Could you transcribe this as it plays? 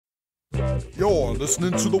You're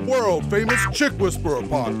listening to the world-famous Chick Whisperer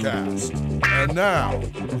podcast. And now,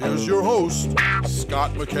 here's your host,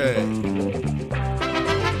 Scott McKay.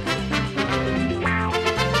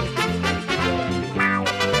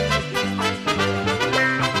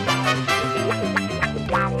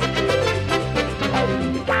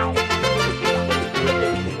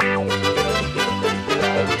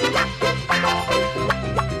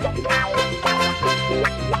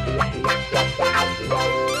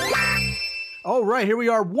 All right, here we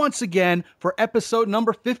are once again for episode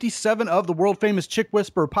number 57 of the world-famous Chick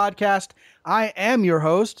Whisperer podcast. I am your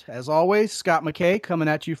host, as always, Scott McKay, coming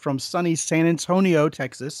at you from sunny San Antonio,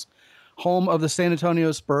 Texas, home of the San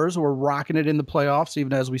Antonio Spurs. We're rocking it in the playoffs,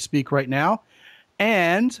 even as we speak right now.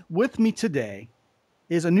 And with me today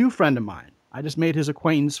is a new friend of mine. I just made his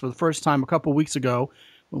acquaintance for the first time a couple weeks ago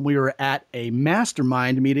when we were at a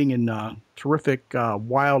mastermind meeting in terrific,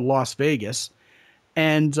 wild Las Vegas.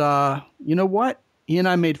 And you know what? He and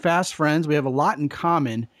I made fast friends. We have a lot in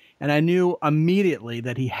common. And I knew immediately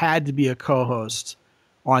that he had to be a co-host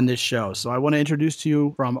on this show. So I want to introduce to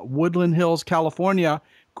you from Woodland Hills, California,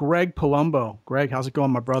 Greg Palumbo. Greg, how's it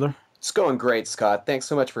going, my brother? It's going great, Scott. Thanks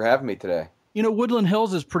so much for having me today. You know, Woodland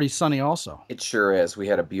Hills is pretty sunny also. It sure is. We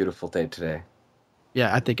had a beautiful day today.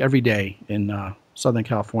 Yeah, I think every day in Southern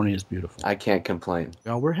California is beautiful. I can't complain.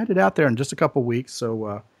 Well, we're headed out there in just a couple weeks,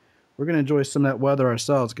 so we're going to enjoy some of that weather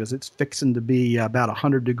ourselves because it's fixing to be about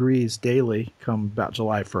 100 degrees daily come about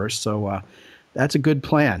July 1st. So that's a good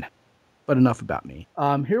plan. But enough about me.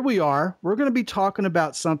 Here we are. We're going to be talking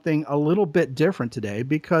about something a little bit different today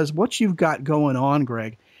because what you've got going on,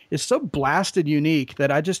 Greg, is so blasted unique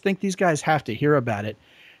that I just think these guys have to hear about it.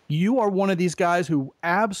 You are one of these guys who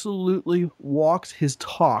absolutely walks his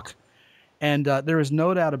talk. And there is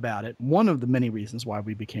no doubt about it. One of the many reasons why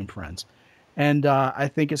we became friends. And I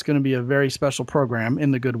think it's going to be a very special program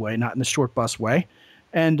in the good way, not in the short bus way.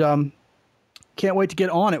 And can't wait to get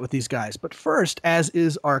on it with these guys. But first, as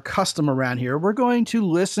is our custom around here, we're going to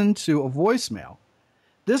listen to a voicemail.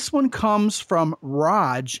 This one comes from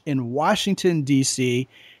Raj in Washington, D.C.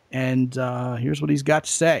 And here's what he's got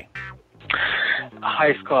to say.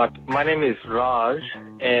 Hi, Scott. My name is Raj,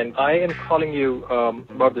 and I am calling you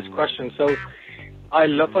about this question. So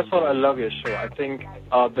first of all, I love your show. I think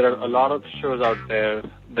there are a lot of shows out there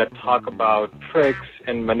that talk about tricks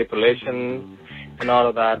and manipulation and all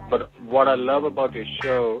of that. But what I love about your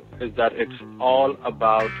show is that it's all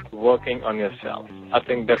about working on yourself. I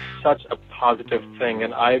think that's such a positive thing,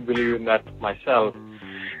 and I believe in that myself.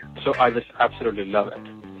 So I just absolutely love it.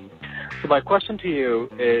 So my question to you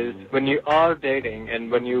is, when you are dating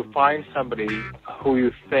and when you find somebody who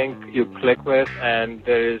you think you click with and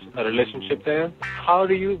there is a relationship there, how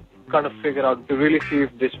do you kind of figure out to really see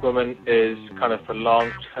if this woman is kind of a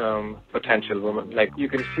long-term potential woman? Like, you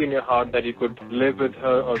can see in your heart that you could live with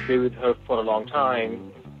her or be with her for a long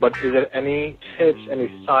time, but is there any tips,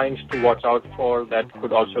 any signs to watch out for that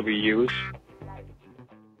could also be used?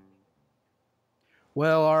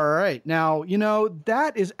 Well, all right. Now, you know,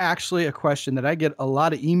 that is actually a question that I get a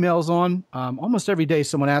lot of emails on. Almost every day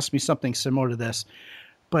someone asks me something similar to this.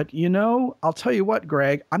 But, you know, I'll tell you what,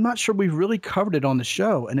 Greg, I'm not sure we've really covered it on the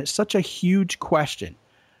show. And it's such a huge question.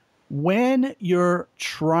 When you're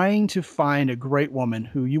trying to find a great woman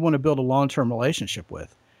who you want to build a long-term relationship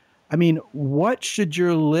with, I mean, what should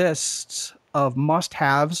your list of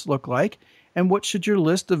must-haves look like? And what should your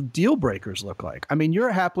list of deal breakers look like? I mean, you're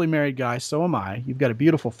a happily married guy. So am I. You've got a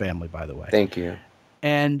beautiful family, by the way. Thank you.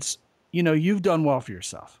 And, you know, you've done well for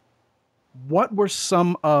yourself. What were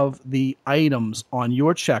some of the items on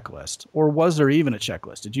your checklist? Or was there even a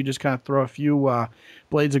checklist? Did you just kind of throw a few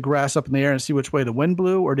blades of grass up in the air and see which way the wind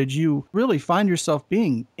blew? Or did you really find yourself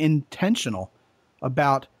being intentional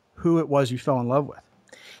about who it was you fell in love with?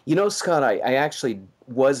 You know, Scott, I actually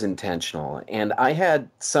was intentional, and I had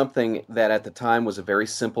something that at the time was a very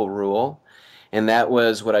simple rule, and that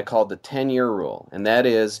was what I called the 10-year rule. And that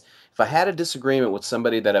is, if I had a disagreement with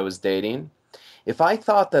somebody that I was dating, if I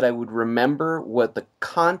thought that I would remember what the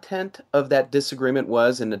content of that disagreement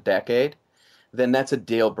was in a decade, then that's a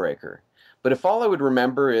deal breaker. But if all I would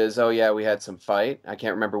remember is, oh yeah, we had some fight, I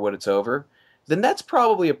can't remember what it's over, then that's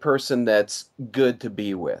probably a person that's good to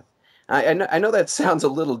be with. I know that sounds a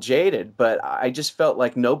little jaded, but I just felt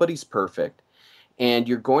like nobody's perfect, and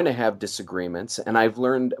you're going to have disagreements. And I've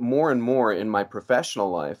learned more and more in my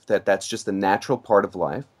professional life that that's just a natural part of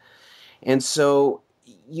life. And so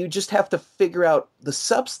you just have to figure out the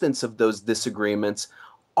substance of those disagreements.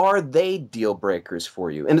 Are they deal breakers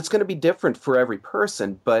for you? And it's going to be different for every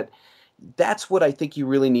person, but that's what I think you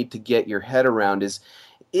really need to get your head around is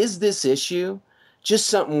this issue just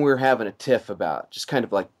something we're having a tiff about, just kind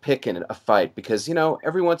of like picking a fight, because,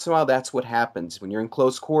 every once in a while that's what happens. When you're in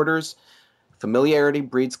close quarters, familiarity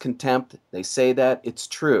breeds contempt. They say that. It's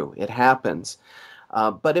true. It happens.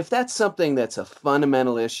 But if that's something that's a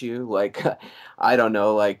fundamental issue, like, I don't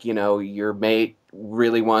know, like, your mate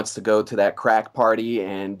really wants to go to that crack party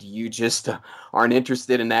and you just aren't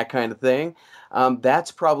interested in that kind of thing,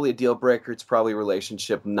 that's probably a deal breaker. It's probably a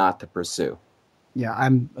relationship not to pursue. Yeah,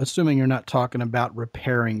 I'm assuming you're not talking about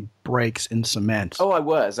repairing breaks in cement. Oh, I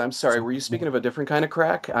was. I'm sorry. Were you speaking of a different kind of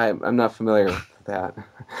crack? I'm not familiar with that.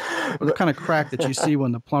 Or the kind of crack that you see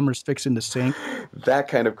when the plumber's fixing the sink. That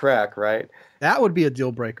kind of crack, right? That would be a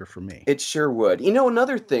deal breaker for me. It sure would.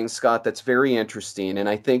 Another thing, Scott, that's very interesting, and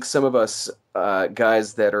I think some of us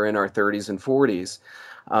guys that are in our 30s and 40s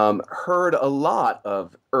heard a lot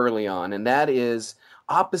of early on, and that is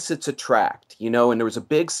opposites attract. And there was a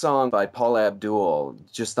big song by Paula Abdul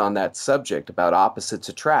just on that subject about opposites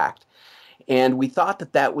attract. And we thought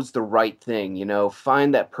that that was the right thing,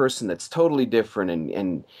 find that person that's totally different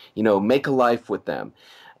and make a life with them.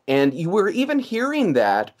 And you were even hearing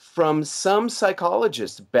that from some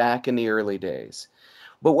psychologists back in the early days.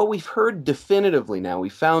 But what we've heard definitively now, we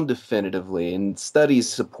found definitively, and studies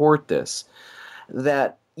support this,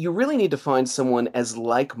 that you really need to find someone as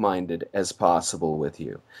like-minded as possible with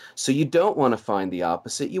you. So you don't want to find the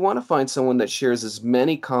opposite. You want to find someone that shares as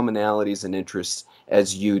many commonalities and interests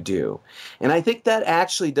as you do. And I think that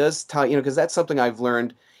actually does tie, because that's something I've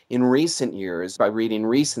learned in recent years by reading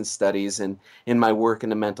recent studies and in my work in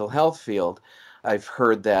the mental health field. I've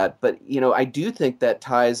heard that. But, I do think that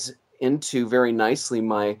ties into very nicely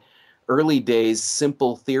my early days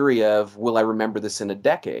simple theory of, will I remember this in a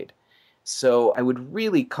decade? So I would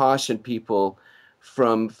really caution people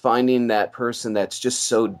from finding that person that's just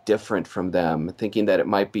so different from them, thinking that it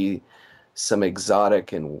might be some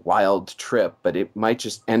exotic and wild trip, but it might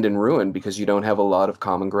just end in ruin because you don't have a lot of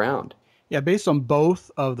common ground. Yeah, based on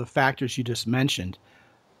both of the factors you just mentioned,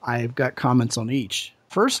 I've got comments on each.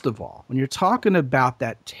 First of all, when you're talking about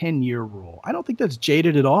that 10-year rule, I don't think that's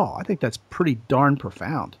jaded at all. I think that's pretty darn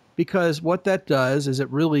profound. Because what that does is it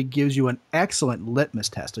really gives you an excellent litmus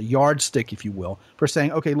test, a yardstick, if you will, for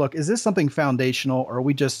saying, okay, look, is this something foundational or are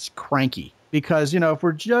we just cranky? Because, if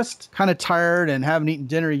we're just kind of tired and haven't eaten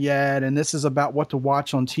dinner yet, and this is about what to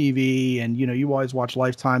watch on TV, and, you always watch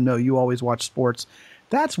Lifetime, no, you always watch sports,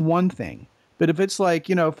 that's one thing. But if it's like,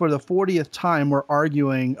 for the 40th time, we're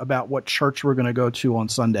arguing about what church we're going to go to on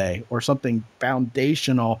Sunday or something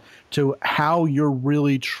foundational to how you're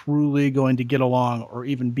really truly going to get along or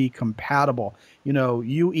even be compatible.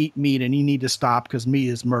 You eat meat and you need to stop because meat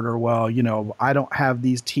is murder. Well, I don't have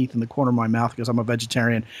these teeth in the corner of my mouth because I'm a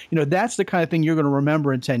vegetarian. That's the kind of thing you're going to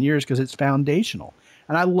remember in 10 years because it's foundational.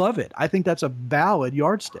 And I love it. I think that's a valid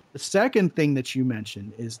yardstick. The second thing that you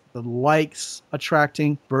mentioned is the likes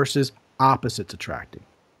attracting versus opposites attracting.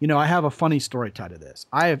 I have a funny story tied to this.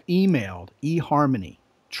 I have emailed eHarmony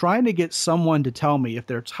trying to get someone to tell me if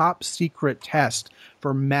their top secret test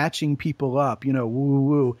for matching people up,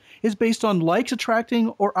 woo-woo, is based on likes attracting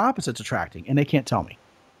or opposites attracting. And they can't tell me.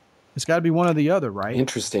 It's got to be one or the other, right?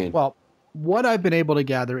 Interesting. Well, what I've been able to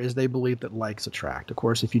gather is they believe that likes attract. Of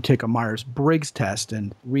course, if you take a Myers-Briggs test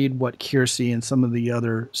and read what Kiersey and some of the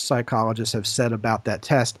other psychologists have said about that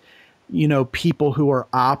test, people who are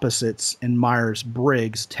opposites in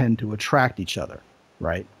Myers-Briggs tend to attract each other,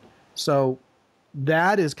 right? So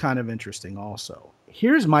that is kind of interesting also.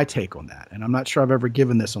 Here's my take on that, and I'm not sure I've ever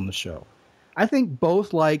given this on the show. I think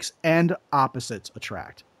both likes and opposites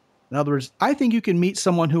attract. In other words, I think you can meet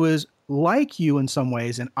someone who is like you in some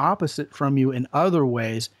ways and opposite from you in other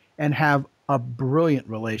ways and have a brilliant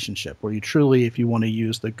relationship where you truly, if you want to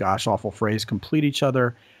use the gosh awful phrase, complete each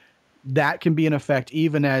other. That can be in effect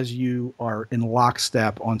even as you are in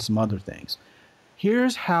lockstep on some other things.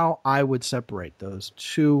 Here's how I would separate those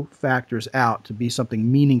two factors out to be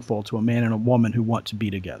something meaningful to a man and a woman who want to be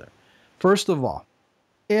together. First of all,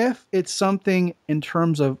 if it's something in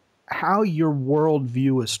terms of how your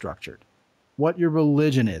worldview is structured, what your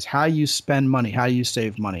religion is, how you spend money, how you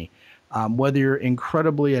save money, whether you're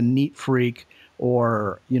incredibly a neat freak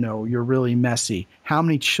or, you're really messy, how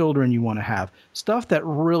many children you want to have, stuff that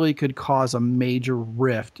really could cause a major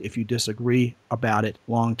rift if you disagree about it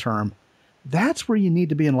long term. That's where you need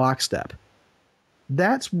to be in lockstep.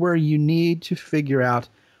 That's where you need to figure out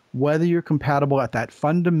whether you're compatible at that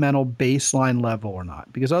fundamental baseline level or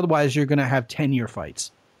not, because otherwise you're going to have 10-year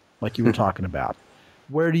fights like you were talking about.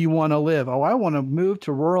 Where do you want to live? Oh, I want to move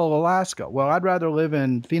to rural Alaska. Well, I'd rather live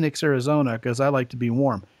in Phoenix, Arizona because I like to be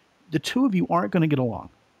warm. The two of you aren't going to get along.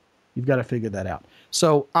 You've got to figure that out.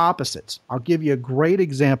 So opposites. I'll give you a great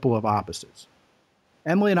example of opposites.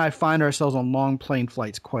 Emily and I find ourselves on long plane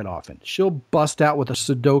flights quite often. She'll bust out with a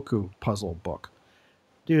Sudoku puzzle book.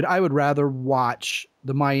 Dude, I would rather watch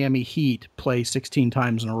the Miami Heat play 16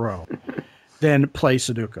 times in a row than play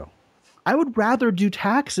Sudoku. I would rather do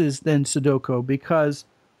taxes than Sudoku because,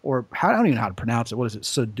 or I don't even know how to pronounce it. What is it?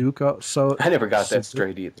 Sudoku? So I never got that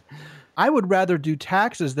straight either. I would rather do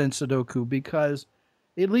taxes than Sudoku because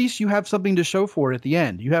at least you have something to show for it at the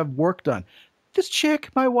end. You have work done. This chick,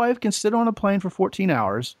 my wife, can sit on a plane for 14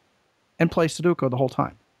 hours and play Sudoku the whole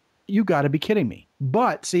time. You got to be kidding me.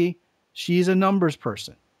 But see, she's a numbers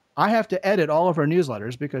person. I have to edit all of her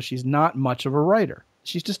newsletters because she's not much of a writer.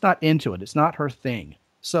 She's just not into it. It's not her thing.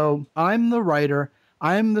 So I'm the writer.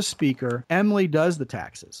 I'm the speaker. Emily does the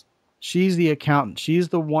taxes. She's the accountant. She's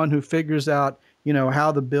the one who figures out,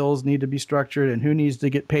 how the bills need to be structured and who needs to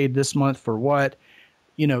get paid this month for what.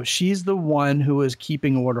 She's the one who is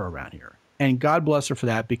keeping order around here. And God bless her for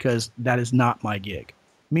that, because that is not my gig.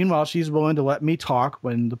 Meanwhile, she's willing to let me talk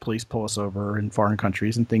when the police pull us over in foreign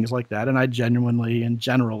countries and things like that. And I genuinely and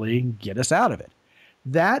generally get us out of it.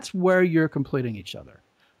 That's where you're completing each other.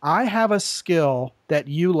 I have a skill that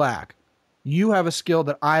you lack. You have a skill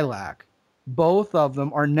that I lack. Both of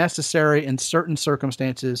them are necessary in certain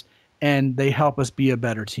circumstances, and they help us be a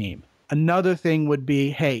better team. Another thing would be,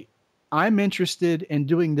 hey, I'm interested in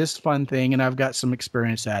doing this fun thing, and I've got some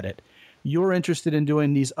experience at it. You're interested in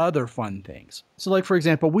doing these other fun things. So like, for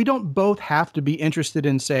example, we don't both have to be interested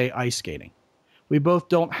in, say, ice skating. We both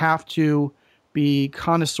don't have to be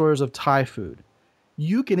connoisseurs of Thai food.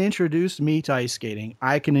 You can introduce me to ice skating.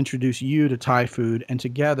 I can introduce you to Thai food. And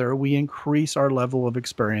together we increase our level of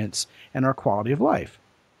experience and our quality of life.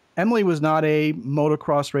 Emily was not a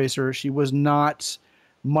motocross racer. She was not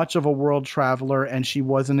much of a world traveler, and she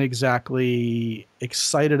wasn't exactly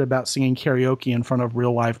excited about singing karaoke in front of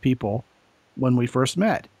real live people when we first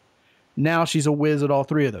met. Now she's a whiz at all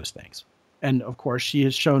three of those things. And of course, she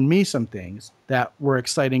has shown me some things that were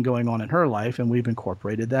exciting going on in her life, and we've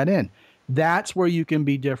incorporated that in. That's where you can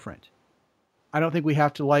be different. I don't think we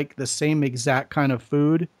have to like the same exact kind of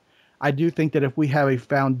food. I do think that if we have a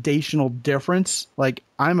foundational difference, like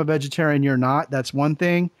I'm a vegetarian, you're not, that's one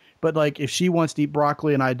thing. But like if she wants to eat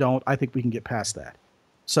broccoli and I don't, I think we can get past that.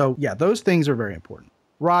 So yeah, those things are very important.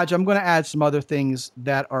 Raj, I'm going to add some other things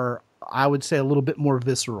that are, I would say, a little bit more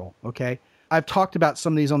visceral. Okay. I've talked about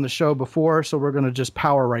some of these on the show before, so we're going to just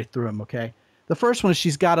power right through them. Okay. The first one is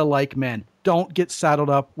she's got to like men. Don't get saddled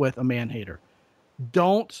up with a man hater.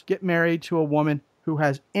 Don't get married to a woman who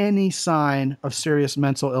has any sign of serious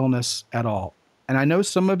mental illness at all. And I know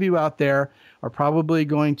some of you out there are probably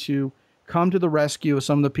going to come to the rescue of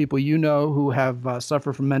some of the people you know who have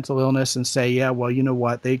suffered from mental illness and say, yeah, well, you know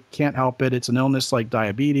what? They can't help it. It's an illness like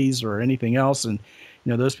diabetes or anything else. And,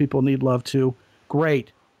 those people need love too.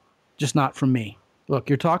 Great. Just not from me. Look,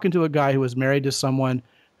 you're talking to a guy who was married to someone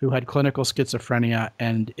who had clinical schizophrenia,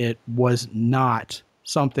 and it was not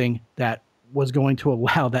something that was going to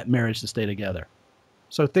allow that marriage to stay together.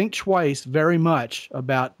 So think twice very much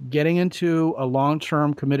about getting into a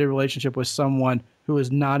long-term committed relationship with someone who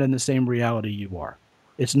is not in the same reality you are.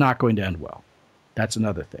 It's not going to end well. That's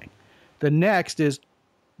another thing. The next is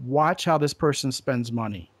watch how this person spends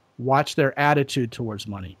money. Watch their attitude towards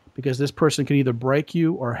money, because this person can either break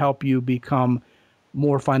you or help you become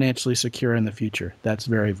more financially secure in the future. That's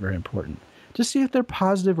very, very important. To see if they're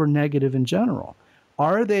positive or negative in general.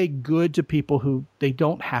 Are they good to people who they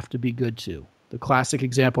don't have to be good to? The classic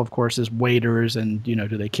example, of course, is waiters and, do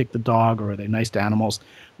they kick the dog or are they nice to animals?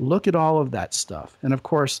 Look at all of that stuff. And of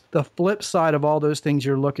course, the flip side of all those things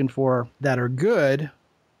you're looking for that are good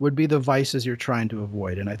would be the vices you're trying to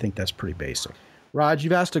avoid. And I think that's pretty basic. Raj,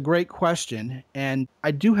 you've asked a great question, and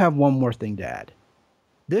I do have one more thing to add.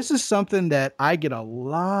 This is something that I get a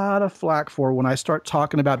lot of flack for when I start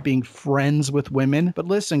talking about being friends with women. But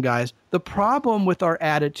listen, guys, the problem with our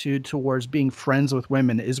attitude towards being friends with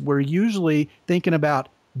women is we're usually thinking about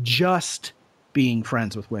just being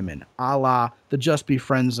friends with women, a la the just be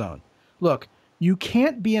friend zone. Look, you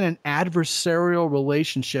can't be in an adversarial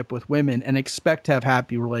relationship with women and expect to have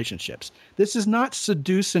happy relationships. This is not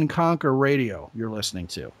Seduce and Conquer radio you're listening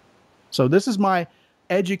to. So this is my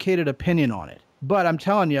educated opinion on it. But I'm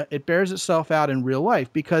telling you, it bears itself out in real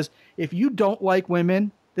life, because if you don't like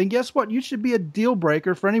women, then guess what? You should be a deal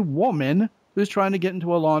breaker for any woman who's trying to get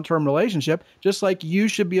into a long-term relationship, just like you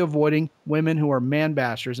should be avoiding women who are man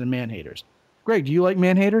bashers and man haters. Greg, do you like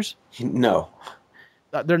man haters? No.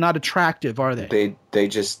 They're not attractive, are they?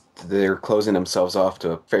 They're closing themselves off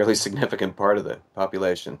to a fairly significant part of the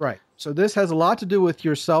population. Right. So this has a lot to do with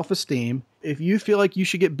your self-esteem, If you feel like you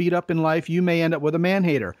should get beat up in life, you may end up with a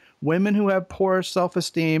man-hater. Women who have poor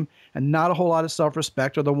self-esteem and not a whole lot of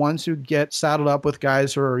self-respect are the ones who get saddled up with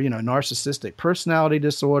guys who are, narcissistic, personality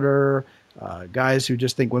disorder, guys who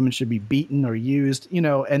just think women should be beaten or used,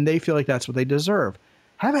 and they feel like that's what they deserve.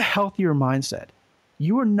 Have a healthier mindset.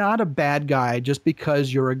 You are not a bad guy just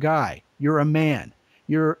because you're a guy. You're a man.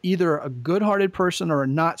 You're either a good-hearted person or a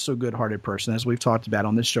not so good-hearted person, as we've talked about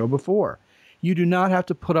on this show before. You do not have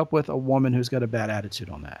to put up with a woman who's got a bad attitude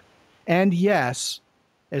on that. And yes,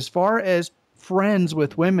 as far as friends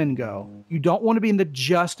with women go, you don't want to be in the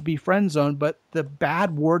just be friend zone, but the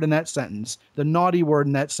bad word in that sentence, the naughty word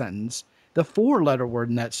in that sentence, the 4-letter word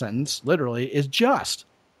in that sentence, literally, is just.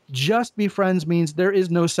 Just be friends means there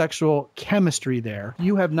is no sexual chemistry there.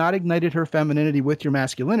 You have not ignited her femininity with your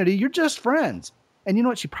masculinity. You're just friends. And you know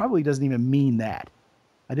what? She probably doesn't even mean that.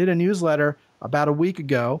 I did a newsletter about a week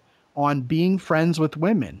ago on being friends with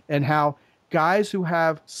women and how guys who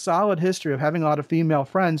have solid history of having a lot of female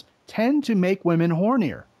friends tend to make women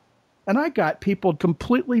hornier. And I got people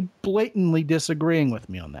completely blatantly disagreeing with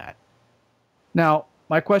me on that. Now,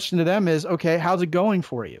 my question to them is, okay, how's it going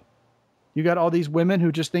for you? You got all these women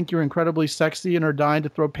who just think you're incredibly sexy and are dying to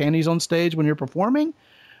throw panties on stage when you're performing?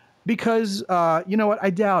 Because, you know what? I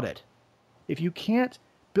doubt it. If you can't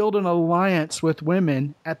build an alliance with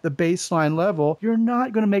women at the baseline level, you're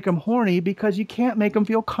not going to make them horny because you can't make them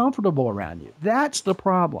feel comfortable around you. That's the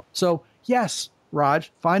problem. So, yes,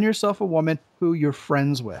 Raj, find yourself a woman who you're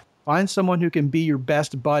friends with. Find someone who can be your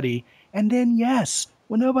best buddy. And then, yes,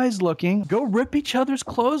 when nobody's looking, go rip each other's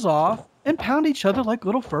clothes off and pound each other like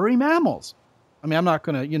little furry mammals. I mean, I'm not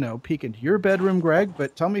going to, peek into your bedroom, Greg,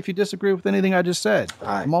 but tell me if you disagree with anything I just said.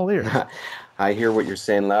 I'm all ears. I hear what you're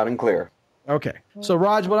saying loud and clear. Okay. So,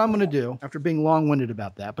 Raj, what I'm going to do, after being long-winded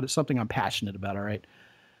about that, but it's something I'm passionate about, all right?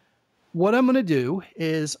 What I'm going to do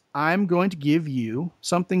is I'm going to give you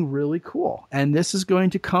something really cool. And this is going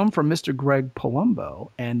to come from Mr. Greg Palumbo.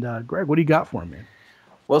 And, Greg, what do you got for me?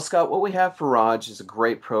 Well, Scott, what we have for Raj is a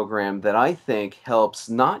great program that I think helps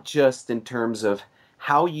not just in terms of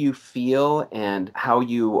how you feel and how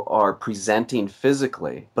you are presenting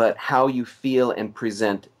physically, but how you feel and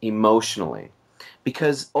present emotionally.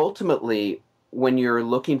 Because ultimately, when you're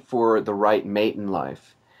looking for the right mate in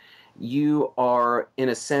life, you are, in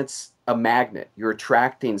a sense, a magnet. You're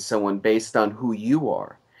attracting someone based on who you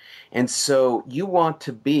are. And so you want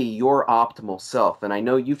to be your optimal self. And I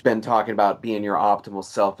know you've been talking about being your optimal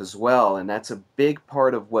self as well. And that's a big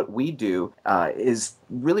part of what we do is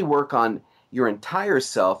really work on your entire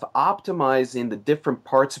self, optimizing the different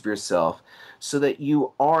parts of yourself so that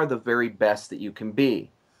you are the very best that you can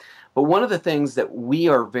be. But one of the things that we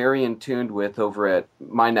are very in tune with over at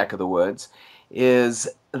my neck of the woods is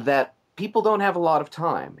that people don't have a lot of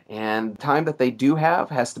time. And time that they do have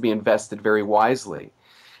has to be invested very wisely.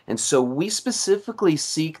 And so we specifically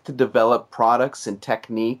seek to develop products and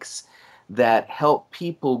techniques that help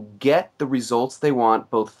people get the results they want,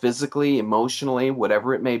 both physically, emotionally,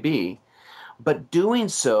 whatever it may be, but doing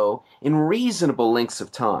so in reasonable lengths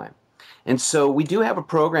of time. And so we do have a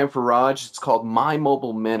program for Raj. It's called My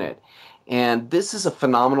Mobile Minute. And this is a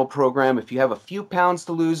phenomenal program. If you have a few pounds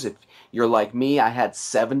to lose, if you're like me, I had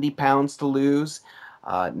 70 pounds to lose.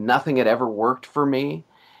 Nothing had ever worked for me.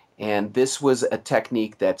 And this was a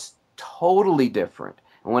technique that's totally different.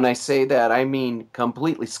 And when I say that, I mean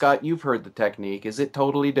completely. Scott, you've heard the technique. Is it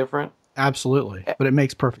totally different? Absolutely. But it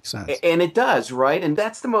makes perfect sense. And it does, right? And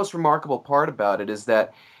that's the most remarkable part about it is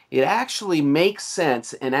that it actually makes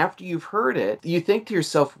sense. And after you've heard it, you think to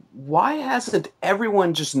yourself, why hasn't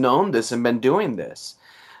everyone just known this and been doing this?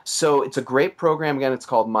 So it's a great program. Again, it's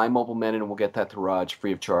called My Mobile Minute, and we'll get that to Raj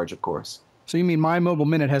free of charge, of course. So you mean My Mobile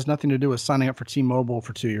Minute has nothing to do with signing up for T-Mobile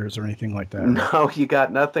for 2 years or anything like that? No, you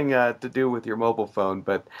got nothing to do with your mobile phone,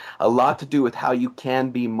 but a lot to do with how you can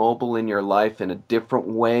be mobile in your life in a different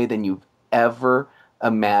way than you've ever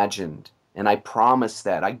imagined. And I promise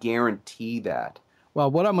that. I guarantee that.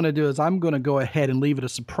 Well, what I'm going to do is I'm going to go ahead and leave it a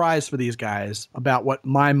surprise for these guys about what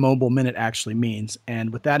My Mobile Minute actually means.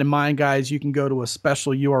 And with that in mind, guys, you can go to a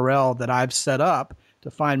special URL that I've set up to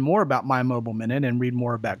find more about My Mobile Minute and read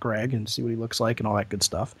more about Greg and see what he looks like and all that good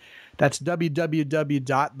stuff. That's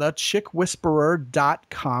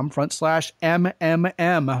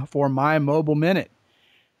www.thechickwhisperer.com/MMM for My Mobile Minute.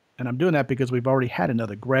 And I'm doing that because we've already had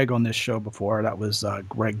another Greg on this show before. That was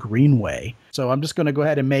Greg Greenway. So I'm just going to go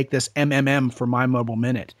ahead and make this MMM for My Mobile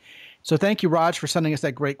Minute. So thank you, Raj, for sending us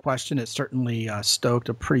that great question. It certainly stoked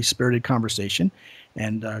a pretty spirited conversation.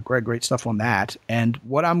 And Greg, great stuff on that. And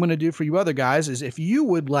what I'm going to do for you other guys is if you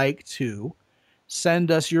would like to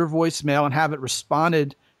send us your voicemail and have it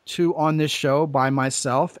responded to on this show by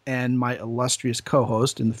myself and my illustrious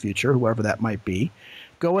co-host in the future, whoever that might be,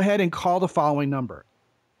 go ahead and call the following number.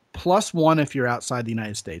 +1 if you're outside the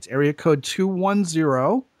United States. Area code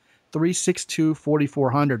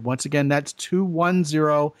 210-362-4400. Once again, that's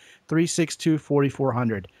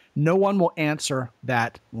 210-362-4400. No one will answer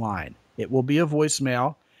that line. It will be a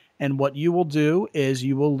voicemail, and what you will do is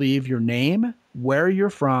you will leave your name, where you're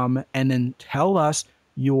from, and then tell us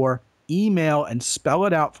your email and spell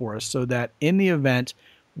it out for us so that in the event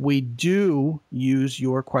we do use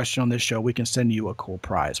your question on this show, we can send you a cool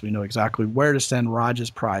prize. We know exactly where to send Raj's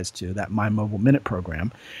prize to, that My Mobile Minute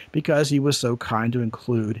program, because he was so kind to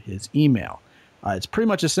include his email. It's pretty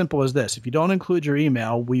much as simple as this. If you don't include your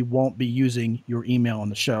email, we won't be using your email on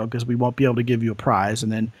the show because we won't be able to give you a prize.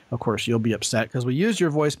 And then, of course, you'll be upset because we used your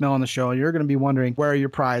voicemail on the show and you're going to be wondering where your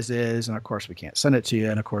prize is. And, of course, we can't send it to you.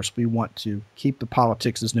 And, of course, we want to keep the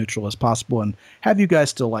politics as neutral as possible and have you guys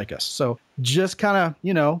still like us. So just kind of,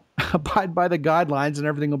 abide by the guidelines and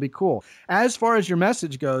everything will be cool. As far as your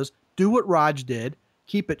message goes, do what Raj did.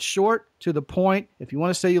 Keep it short, to the point. If you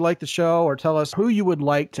want to say you like the show or tell us who you would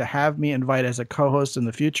like to have me invite as a co-host in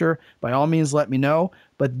the future, by all means, let me know.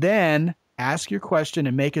 But then ask your question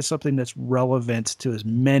and make it something that's relevant to as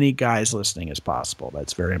many guys listening as possible.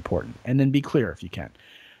 That's very important. And then be clear if you can.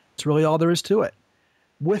 It's really all there is to it.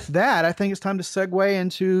 With that, I think it's time to segue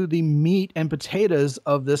into the meat and potatoes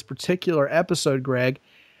of this particular episode, Greg.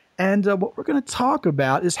 And what we're going to talk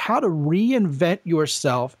about is how to reinvent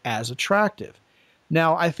yourself as attractive.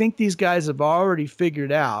 Now, I think these guys have already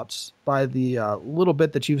figured out by the little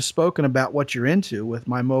bit that you've spoken about what you're into with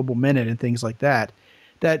My Mobile Minute and things like that,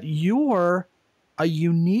 that you're a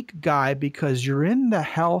unique guy because you're in the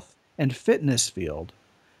health and fitness field,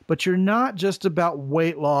 but you're not just about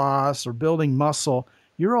weight loss or building muscle.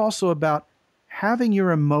 You're also about having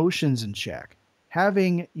your emotions in check,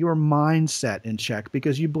 having your mindset in check,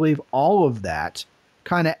 because you believe all of that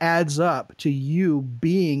kind of adds up to you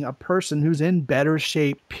being a person who's in better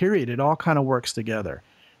shape, period. It all kind of works together.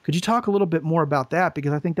 Could you talk a little bit more about that?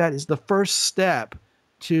 Because I think that is the first step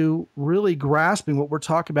to really grasping what we're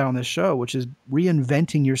talking about on this show, which is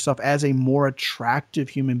reinventing yourself as a more attractive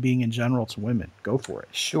human being in general to women. Go for it.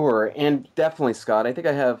 Sure. And definitely, Scott, I think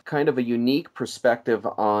I have kind of a unique perspective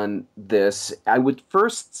on this. I would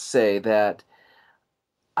first say that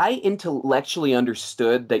I intellectually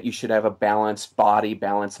understood that you should have a balanced body,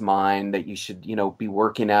 balanced mind, that you should, be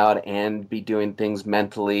working out and be doing things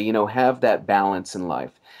mentally, have that balance in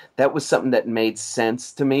life. That was something that made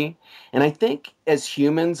sense to me. And I think as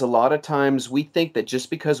humans, a lot of times we think that just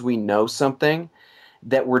because we know something,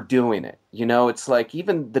 that we're doing it. It's like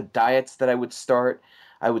even the diets that I would start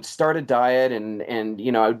a diet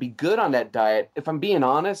and I would be good on that diet, if I'm being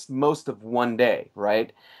honest, most of one day,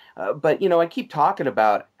 right? But I keep talking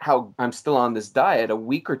about how I'm still on this diet a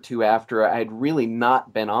week or two after I had really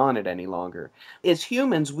not been on it any longer. As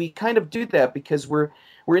humans, we kind of do that because we're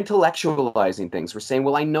intellectualizing things. We're saying,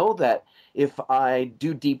 well, I know that if I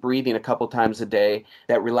do deep breathing a couple times a day,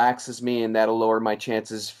 that relaxes me and that'll lower my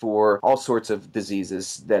chances for all sorts of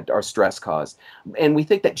diseases that are stress caused. And we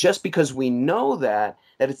think that just because we know that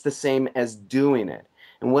it's the same as doing it.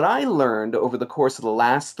 And what I learned over the course of the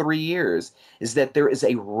last 3 years is that there is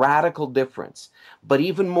a radical difference. But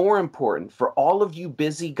even more important, for all of you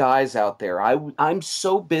busy guys out there, I'm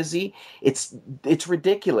so busy, it's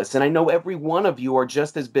ridiculous. And I know every one of you are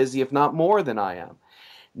just as busy, if not more than I am.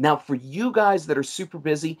 Now, for you guys that are super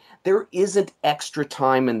busy, there isn't extra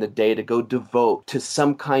time in the day to go devote to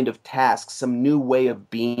some kind of task, some new way of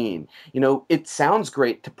being. It sounds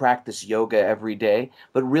great to practice yoga every day,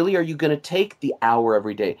 but really, are you going to take the hour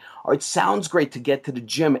every day? Or it sounds great to get to the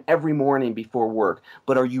gym every morning before work,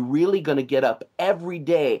 but are you really going to get up every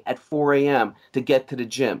day at 4 a.m. to get to the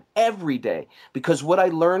gym every day? Because what I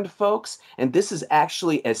learned, folks, and this is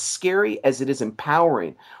actually as scary as it is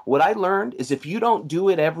empowering, what I learned is if you don't do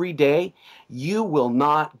it every day, you will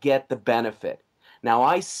not get the benefit. Now,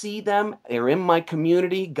 I see them, they're in my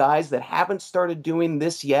community, guys that haven't started doing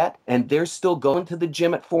this yet, and they're still going to the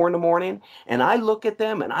gym at 4 in the morning, and I look at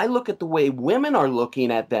them, and I look at the way women are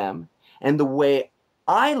looking at them, and the way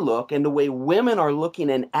I look, and the way women are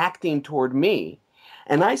looking and acting toward me,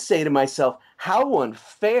 and I say to myself, how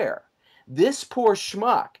unfair. This poor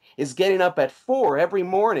schmuck is getting up at 4 every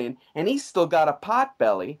morning, and he's still got a pot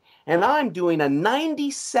belly, and I'm doing a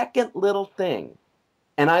 90-second little thing.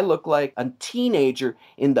 And I look like a teenager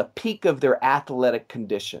in the peak of their athletic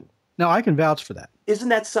condition. Now, I can vouch for that. Isn't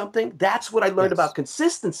that something? That's what I learned about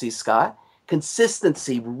consistency, Scott.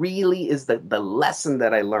 Consistency really is the lesson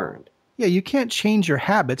that I learned. Yeah, you can't change your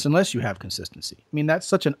habits unless you have consistency. I mean, that's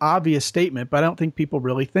such an obvious statement, but I don't think people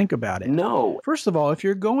really think about it. No. First of all, if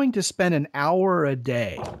you're going to spend an hour a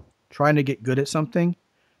day trying to get good at something,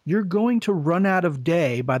 you're going to run out of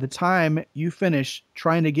day by the time you finish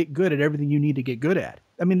trying to get good at everything you need to get good at.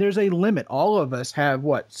 I mean, there's a limit. All of us have,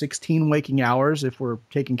 16 waking hours if we're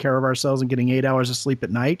taking care of ourselves and getting 8 hours of sleep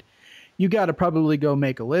at night. You got to probably go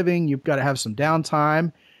make a living. You've got to have some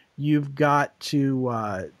downtime. You've got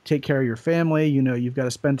to take care of your family. You've got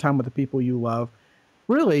to spend time with the people you love.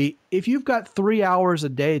 Really, if you've got 3 hours a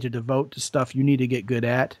day to devote to stuff you need to get good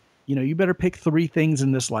at, you better pick 3 things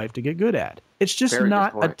in this life to get good at. It's just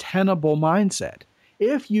not a tenable mindset.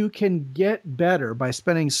 If you can get better by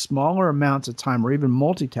spending smaller amounts of time or even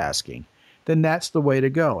multitasking, then that's the way to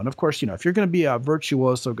go. And of course, if you're going to be a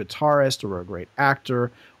virtuoso guitarist or a great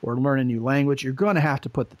actor or learn a new language, you're going to have to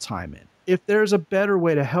put the time in. If there's a better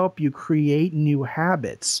way to help you create new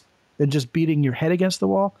habits than just beating your head against the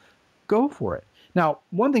wall, go for it. Now,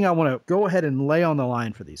 one thing I want to go ahead and lay on the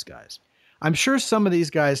line for these guys. I'm sure some of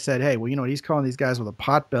these guys said, hey, well, he's calling these guys with a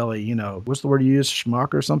pot belly, what's the word you use,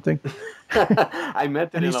 schmuck or something? I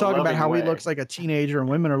meant that. And he's talking about how he looks like a teenager and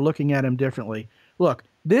women are looking at him differently. Look,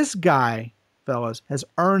 this guy, fellas, has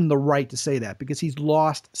earned the right to say that because he's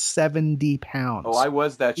lost 70 pounds. Oh, I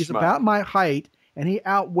was that He's schmuck. about my height, and he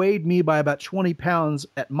outweighed me by about 20 pounds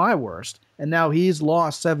at my worst, and now he's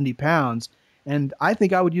lost 70 pounds, and I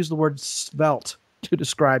think I would use the word svelte to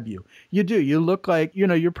describe you. You do. You look like,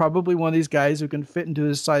 you're probably one of these guys who can fit into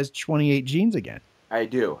his size 28 jeans again. I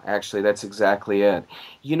do. Actually, that's exactly it.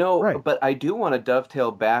 Right. But I do want to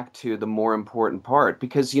dovetail back to the more important part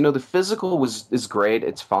because, the physical is great.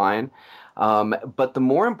 It's fine. But the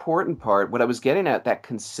more important part, what I was getting at, that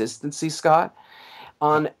consistency, Scott,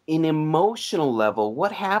 on an emotional level,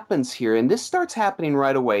 what happens here, and this starts happening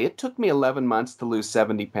right away. It took me 11 months to lose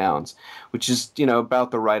 70 pounds, which is, about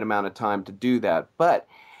the right amount of time to do that. But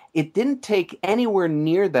it didn't take anywhere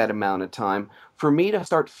near that amount of time for me to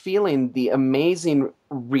start feeling the amazing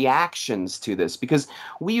reactions to this because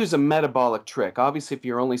we use a metabolic trick. Obviously, if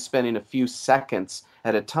you're only spending a few seconds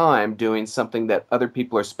at a time doing something that other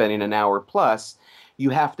people are spending an hour plus, you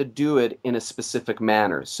have to do it in a specific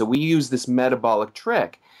manner. So we use this metabolic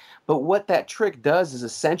trick. But what that trick does is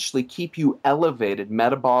essentially keep you elevated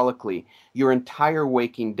metabolically your entire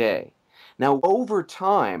waking day. Now, over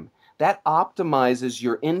time, that optimizes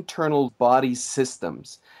your internal body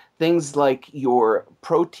systems. Things like your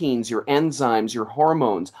proteins, your enzymes, your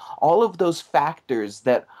hormones, all of those factors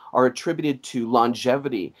that are attributed to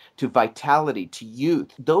longevity, to vitality, to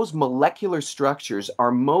youth. Those molecular structures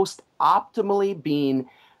are most optimally being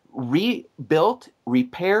rebuilt,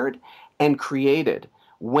 repaired, and created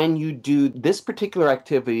when you do this particular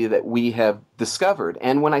activity that we have discovered.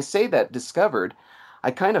 And when I say that discovered,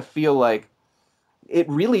 I kind of feel like it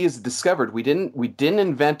really is discovered. We didn't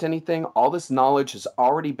invent anything. All this knowledge has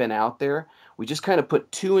already been out there. We just kind of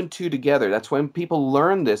put 2 and 2 together. That's when people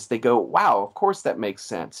learn this, they go, wow, of course that makes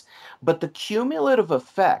sense. But the cumulative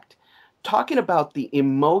effect, talking about the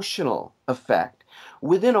emotional effect,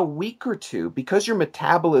 within a week or two, because your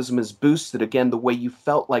metabolism is boosted again the way you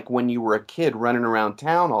felt like when you were a kid running around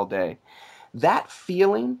town all day, that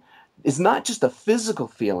feeling is not just a physical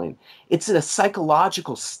feeling, it's a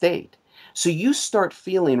psychological state. So you start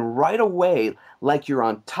feeling right away like you're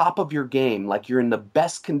on top of your game, like you're in the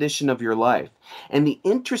best condition of your life. And the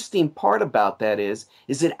interesting part about that is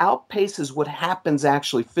it outpaces what happens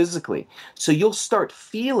actually physically. So you'll start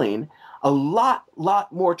feeling a lot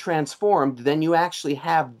more transformed than you actually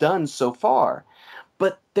have done so far.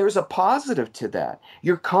 But there's a positive to that.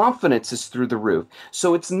 Your confidence is through the roof.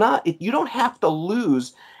 So you don't have to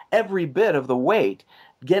lose every bit of the weight,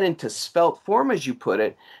 get into svelte form, as you put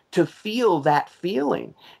it, to feel that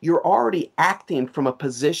feeling. You're already acting from a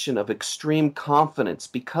position of extreme confidence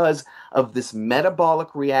because of this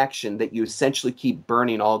metabolic reaction that you essentially keep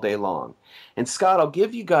burning all day long. And Scott, I'll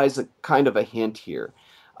give you guys a kind of a hint here.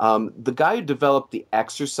 The guy who developed the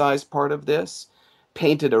exercise part of this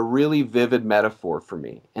painted a really vivid metaphor for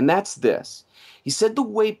me, and that's this. He said the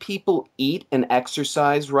way people eat and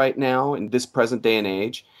exercise right now in this present day and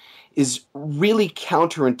age is really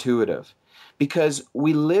counterintuitive because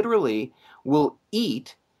we literally will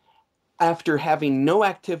eat after having no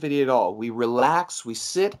activity at all. We relax, we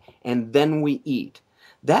sit, and then we eat.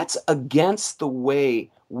 That's against the way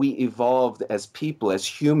we evolved as people, as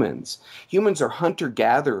humans. Humans are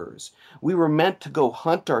hunter-gatherers. We were meant to go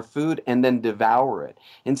hunt our food and then devour it.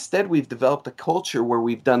 Instead, we've developed a culture where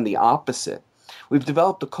we've done the opposite. We've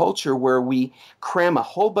developed a culture where we cram a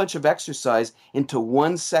whole bunch of exercise into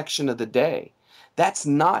one section of the day. That's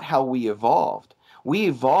not how we evolved. We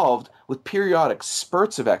evolved with periodic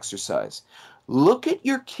spurts of exercise. Look at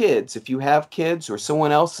your kids if you have kids, or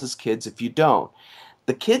someone else's kids if you don't.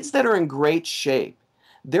 The kids that are in great shape,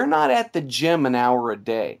 they're not at the gym an hour a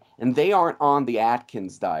day, and they aren't on the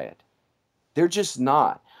Atkins diet. They're just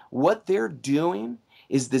not. What they're doing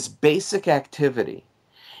is this basic activity.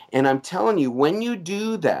 And I'm telling you, when you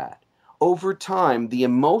do that, over time, the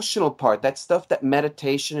emotional part, that stuff that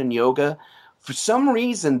meditation and yoga, for some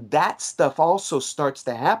reason, that stuff also starts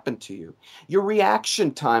to happen to you. Your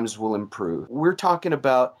reaction times will improve. We're talking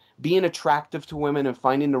about being attractive to women and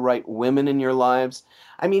finding the right women in your lives.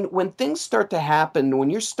 I mean, when things start to happen,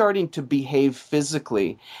 when you're starting to behave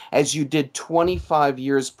physically as you did 25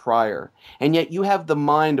 years prior, and yet you have the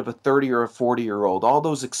mind of a 30 or a 40-year-old, all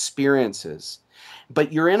those experiences,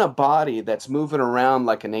 but you're in a body that's moving around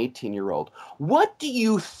like an 18-year-old, what do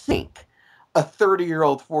you think a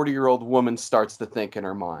 30-year-old, 40-year-old woman starts to think in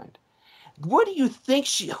her mind? Who do you think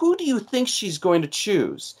she's going to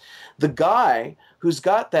choose? The guy who's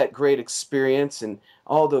got that great experience and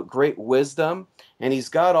all the great wisdom, and he's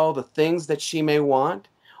got all the things that she may want,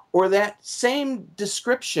 or that same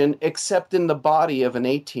description except in the body of an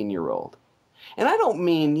 18-year-old? And I don't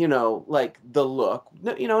mean, like the look.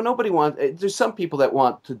 Nobody wants, there's some people that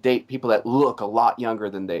want to date people that look a lot younger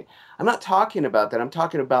than they. I'm not talking about that. I'm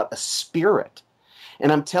talking about a spirit.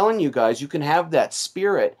 And I'm telling you guys, you can have that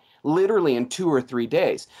spirit literally in 2 or 3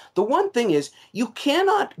 days. The one thing is, you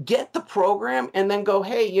cannot get the program and then go,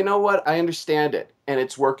 hey, you know what? I understand it. And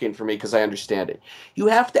it's working for me because I understand it. You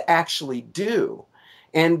have to actually do.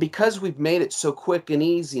 And because we've made it so quick and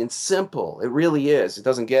easy and simple, it really is. It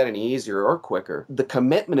doesn't get any easier or quicker. The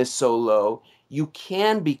commitment is so low, you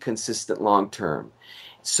can be consistent long term.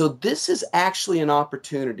 So this is actually an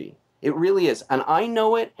opportunity. It really is. And I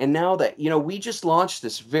know it. And now that, we just launched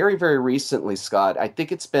this very, very recently, Scott. I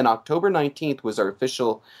think it's been October 19th was our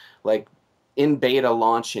official, in beta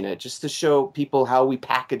launching it, just to show people how we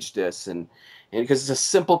package this. And because it's a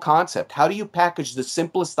simple concept. How do you package the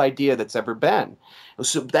simplest idea that's ever been?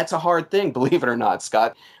 So that's a hard thing, believe it or not,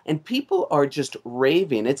 Scott. And people are just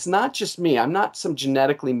raving. It's not just me. I'm not some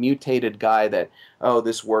genetically mutated guy that,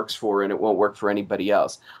 this works for and it won't work for anybody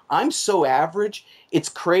else. I'm so average. It's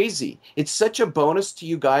crazy. It's such a bonus to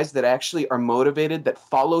you guys that actually are motivated, that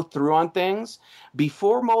follow through on things.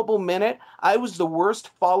 Before Mobile Minute, I was the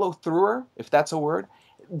worst follow-througher, if that's a word,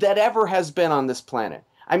 that ever has been on this planet.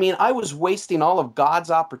 I mean, I was wasting all of God's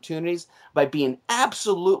opportunities by being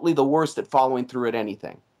absolutely the worst at following through at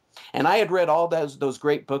anything. And I had read all those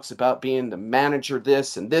great books about being the manager,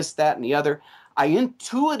 this, that, and the other. I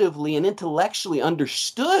intuitively and intellectually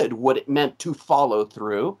understood what it meant to follow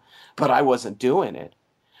through, but I wasn't doing it.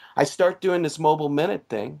 I start doing this Mobile Minute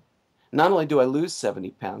thing. Not only do I lose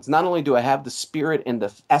 70 pounds, not only do I have the spirit and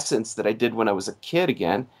the essence that I did when I was a kid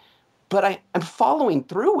again, but I'm following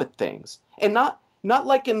through with things. And not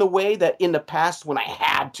like in the way that in the past when I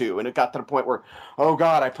had to, and it got to the point where, oh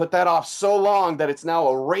God, I put that off so long that it's now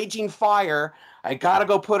a raging fire. I got to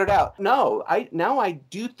go put it out. No, now I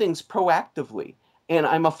do things proactively, and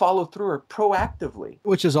I'm a follow-througher proactively.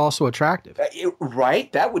 Which is also attractive.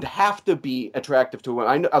 Right? That would have to be attractive to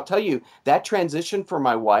women. I'll tell you, that transition for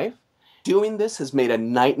my wife, doing this has made a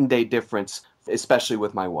night and day difference, especially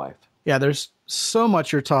with my wife. Yeah, there's so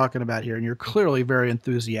much you're talking about here, and you're clearly very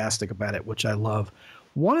enthusiastic about it, which I love.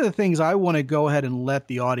 One of the things I want to go ahead and let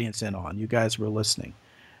the audience in on, you guys were listening.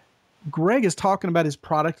 Greg is talking about his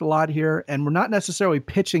product a lot here, and we're not necessarily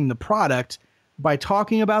pitching the product by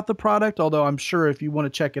talking about the product, although I'm sure if you want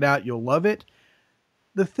to check it out, you'll love it.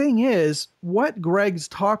 The thing is, what Greg's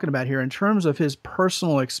talking about here in terms of his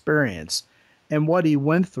personal experience and what he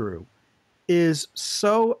went through is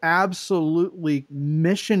so absolutely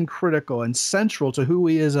mission critical and central to who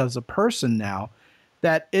he is as a person now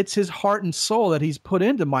that it's his heart and soul that he's put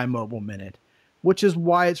into My Mobile Minute, which is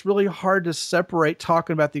why it's really hard to separate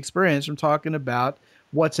talking about the experience from talking about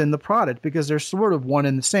what's in the product, because they're sort of one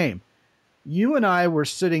and the same. You and I were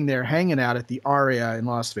sitting there hanging out at the Aria in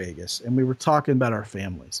Las Vegas, and we were talking about our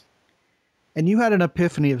families. And you had an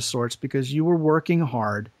epiphany of sorts because you were working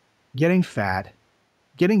hard, getting fat,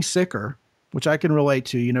 getting sicker, which I can relate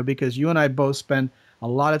to, because you and I both spend a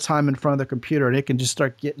lot of time in front of the computer, and it can just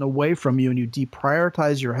start getting away from you, and you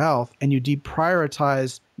deprioritize your health and you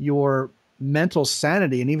deprioritize your mental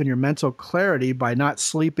sanity and even your mental clarity by not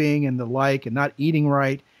sleeping and the like and not eating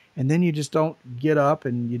right. And then you just don't get up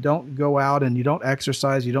and you don't go out and you don't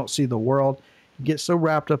exercise. You don't see the world. You get so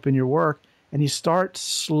wrapped up in your work and you start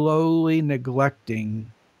slowly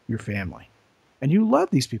neglecting your family. And you love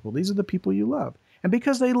these people. These are the people you love. And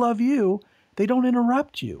because they love you, they don't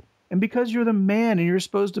interrupt you. And because you're the man and you're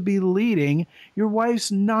supposed to be leading, your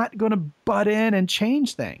wife's not going to butt in and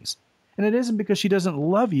change things. And it isn't because she doesn't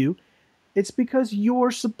love you. It's because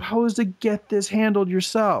you're supposed to get this handled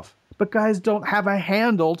yourself. But guys don't have a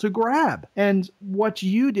handle to grab. And what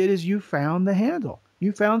you did is you found the handle.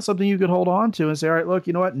 You found something you could hold on to and say, all right, look,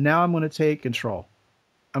 you know what? Now I'm going to take control.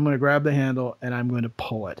 I'm going to grab the handle and I'm going to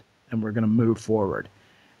pull it. And we're going to move forward.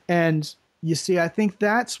 And you see, I think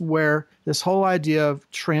that's where this whole idea of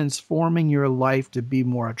transforming your life to be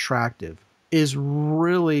more attractive is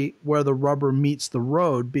really where the rubber meets the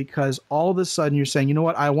road, because all of a sudden you're saying, you know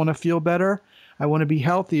what? I want to feel better. I want to be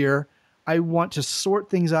healthier. I want to sort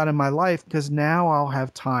things out in my life because now I'll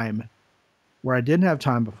have time where I didn't have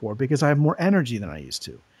time before because I have more energy than I used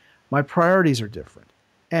to. My priorities are different.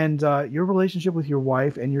 And your relationship with your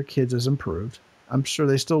wife and your kids has improved. I'm sure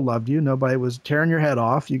they still loved you. Nobody was tearing your head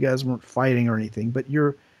off. You guys weren't fighting or anything. But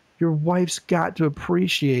your wife's got to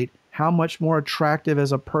appreciate how much more attractive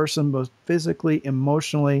as a person, both physically,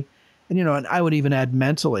 emotionally, and and I would even add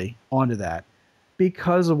mentally onto that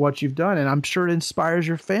because of what you've done. And I'm sure it inspires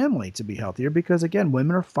your family to be healthier because, again,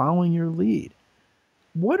 women are following your lead.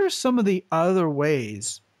 What are some of the other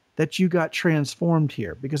ways that you got transformed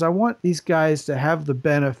here? Because I want these guys to have the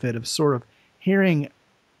benefit of sort of hearing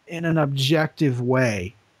in an objective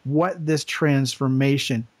way what this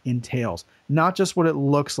transformation entails, not just what it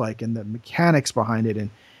looks like and the mechanics behind it and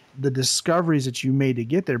the discoveries that you made to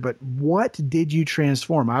get there, but what did you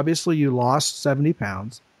transform? Obviously, you lost 70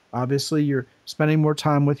 pounds. Obviously, you're spending more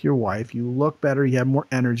time with your wife. You look better. You have more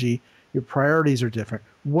energy. Your priorities are different.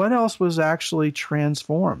 What else was actually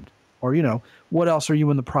transformed? Or, what else are you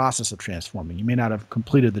in the process of transforming? You may not have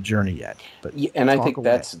completed the journey yet. But and I think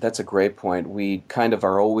that's a great point. We kind of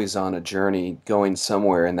are always on a journey going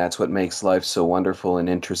somewhere, and that's what makes life so wonderful and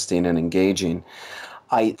interesting and engaging.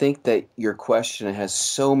 I think that your question has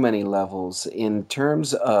so many levels in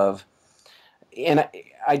terms of, and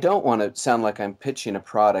I don't want to sound like I'm pitching a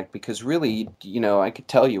product because really, I could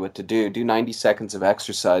tell you what to do. Do 90 seconds of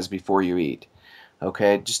exercise before you eat.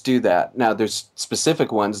 Okay, just do that. Now, there's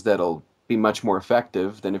specific ones that'll be much more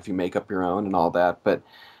effective than if you make up your own and all that. But,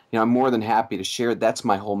 I'm more than happy to share. That's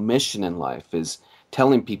my whole mission in life is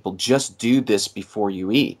telling people just do this before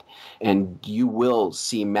you eat and you will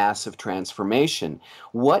see massive transformation.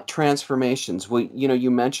 What transformations? Well,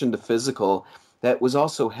 you mentioned the physical. That was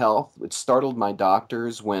also health. It startled my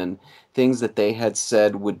doctors when things that they had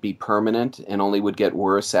said would be permanent and only would get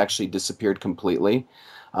worse actually disappeared completely.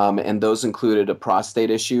 And those included a prostate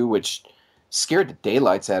issue, which scared the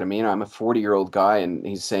daylights out of me. I'm a 40-year-old guy, and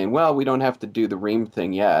he's saying, well, we don't have to do the ream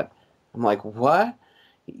thing yet. I'm like, what?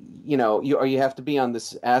 You have to be on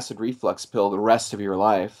this acid reflux pill the rest of your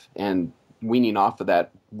life, and weaning off of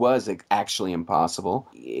that was actually impossible.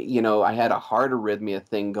 I had a heart arrhythmia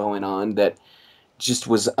thing going on that just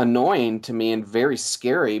was annoying to me and very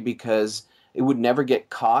scary because it would never get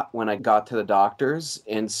caught when I got to the doctors.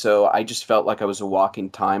 And so I just felt like I was a walking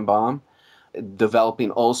time bomb.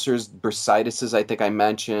 Developing ulcers, bursitis, I think I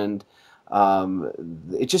mentioned. I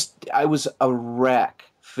was a wreck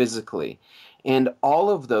physically. And all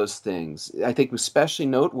of those things, I think especially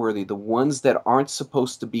noteworthy, the ones that aren't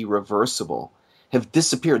supposed to be reversible have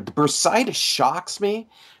disappeared. The bursitis shocks me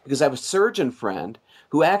because I have a surgeon friend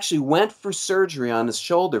who actually went for surgery on his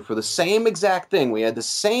shoulder for the same exact thing. We had the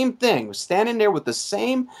same thing. We're standing there with the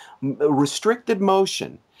same restricted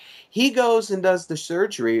motion. He goes and does the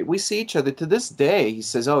surgery. We see each other to this day. He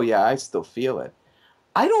says, oh, yeah, I still feel it.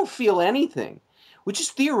 I don't feel anything, which is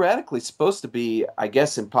theoretically supposed to be, I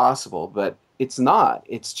guess, impossible, but it's not.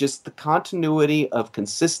 It's just the continuity of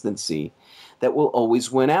consistency that will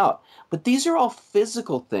always win out. But these are all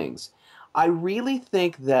physical things. I really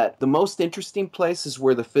think that the most interesting place is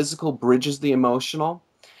where the physical bridges the emotional.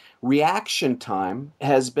 Reaction time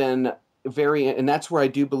has been and that's where I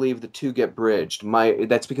do believe the two get bridged.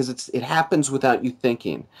 That's because it happens without you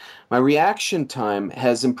thinking. My reaction time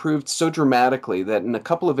has improved so dramatically that in a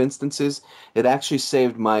couple of instances, it actually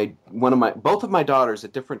saved both of my daughters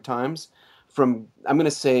at different times from, I'm going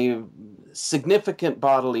to say, significant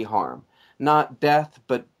bodily harm. Not death,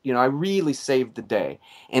 but I really saved the day.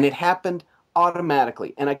 And it happened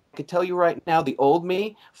automatically. And I could tell you right now, the old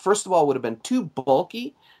me, first of all, would have been too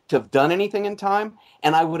bulky to have done anything in time,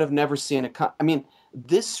 and I would have never seen it.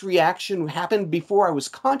 This reaction happened before I was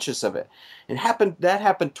conscious of it. That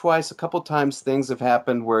happened twice. A couple times things have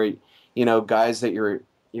happened where, guys that you're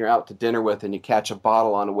you're out to dinner with and you catch a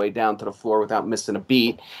bottle on the way down to the floor without missing a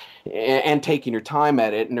beat and taking your time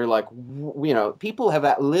at it. And they're like, people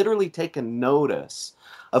have literally taken notice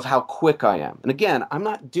of how quick I am. And again, I'm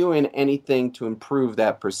not doing anything to improve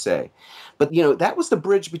that per se. But, that was the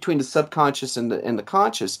bridge between the subconscious and the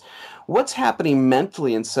conscious. What's happening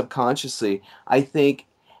mentally and subconsciously, I think,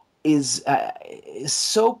 is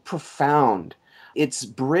so profound. It's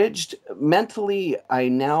bridged mentally. I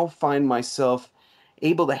now find myself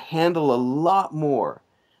able to handle a lot more,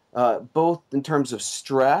 both in terms of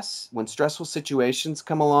stress. When stressful situations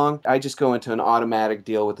come along, I just go into an automatic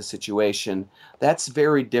deal with the situation. That's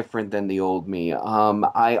very different than the old me.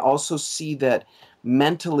 I also see that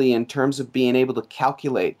mentally, in terms of being able to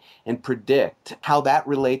calculate and predict how that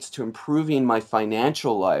relates to improving my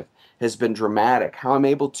financial life, has been dramatic. How I'm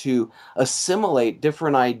able to assimilate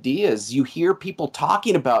different ideas. You hear people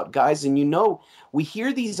talking about, guys, and we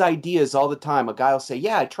hear these ideas all the time. A guy will say,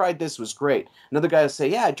 yeah, I tried this, was great. Another guy will say,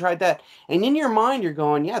 yeah, I tried that. And in your mind, you're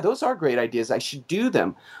going, yeah, those are great ideas. I should do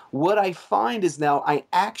them. What I find is now I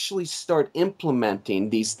actually start implementing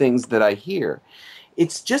these things that I hear.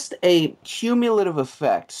 It's just a cumulative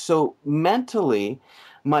effect. So mentally,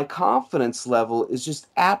 my confidence level is just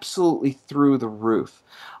absolutely through the roof.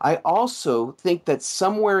 I also think that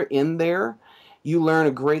somewhere in there, you learn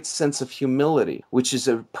a great sense of humility, which is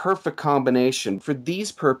a perfect combination. For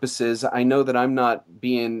these purposes, I know that I'm not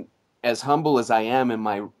being as humble as I am in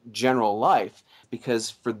my general life,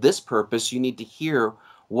 because for this purpose, you need to hear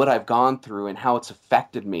what I've gone through and how it's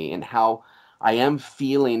affected me and how I am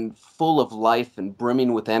feeling full of life and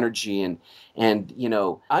brimming with energy. And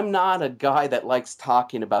I'm not a guy that likes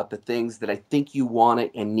talking about the things that I think you want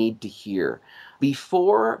it and need to hear.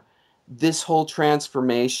 Before this whole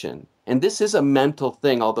transformation, and this is a mental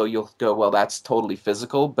thing, although you'll go, well, that's totally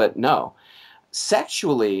physical, but no.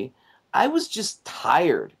 Sexually, I was just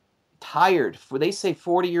tired. They say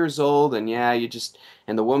 40 years old, and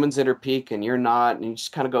and the woman's at her peak and you're not, and you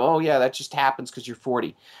just kind of go, oh yeah, that just happens because you're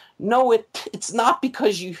 40. No, it's not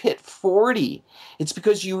because you hit 40. It's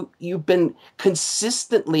because you've been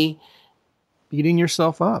consistently beating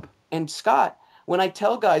yourself up. And Scott, when I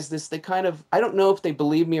tell guys this, they I don't know if they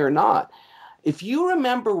believe me or not. If you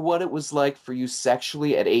remember what it was like for you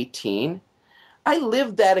sexually at 18, I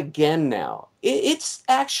lived that again now. It's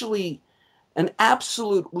actually an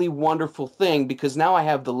absolutely wonderful thing, because now I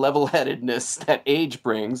have the level-headedness that age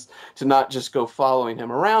brings to not just go following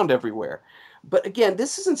him around everywhere. But again,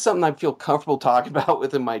 this isn't something I feel comfortable talking about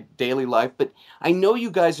within my daily life, but I know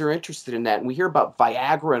you guys are interested in that, and we hear about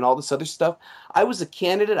Viagra and all this other stuff. I was a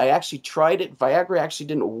candidate. I actually tried it. Viagra actually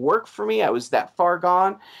didn't work for me. I was that far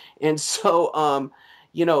gone. And so,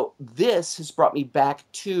 this has brought me back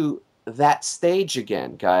to that stage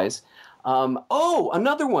again, guys.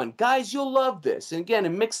 Another one. Guys, you'll love this. And again,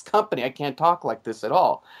 in mixed company, I can't talk like this at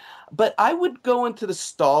all. But I would go into the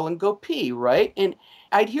stall and go pee, right? And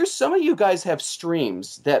I'd hear some of you guys have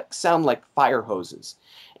streams that sound like fire hoses.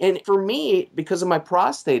 And for me, because of my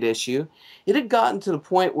prostate issue, it had gotten to the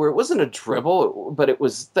point where it wasn't a dribble, but it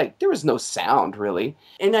was like there was no sound really.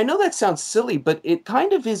 And I know that sounds silly, but it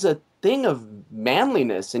kind of is a thing of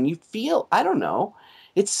manliness. And you feel, I don't know,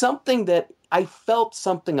 it's something that I felt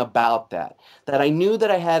something about that I knew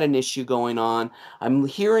that I had an issue going on. I'm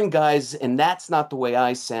hearing guys, and that's not the way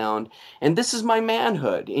I sound. And this is my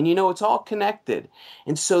manhood. And, it's all connected.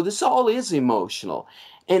 And so this all is emotional.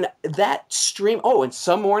 And that stream, and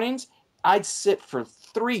some mornings I'd sit for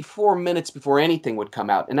 3-4 minutes before anything would come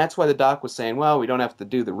out. And that's why the doc was saying, well, we don't have to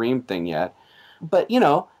do the ream thing yet. But,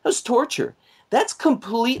 it was torture. That's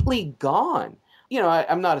completely gone.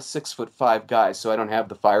 I'm not a 6'5" guy, so I don't have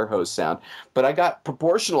the fire hose sound, but I got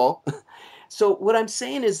proportional. So what I'm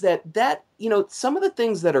saying is that some of the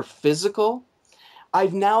things that are physical,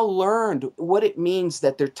 I've now learned what it means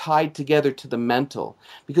that they're tied together to the mental.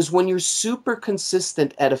 Because when you're super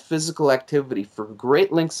consistent at a physical activity for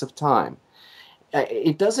great lengths of time,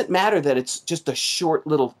 it doesn't matter that it's just a short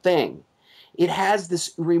little thing. It has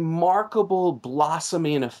this remarkable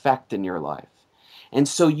blossoming effect in your life. And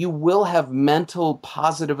so you will have mental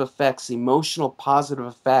positive effects, emotional positive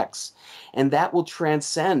effects, and that will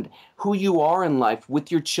transcend who you are in life with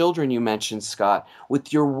your children, you mentioned, Scott,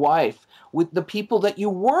 with your wife, with the people that you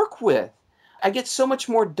work with. I get so much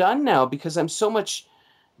more done now because I'm so much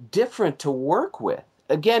different to work with.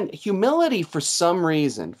 Again, humility for some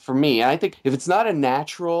reason, for me, and I think if it's not a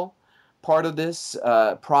natural part of this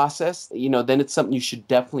process, then it's something you should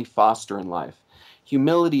definitely foster in life.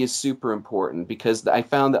 Humility is super important, because I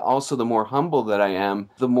found that also the more humble that I am,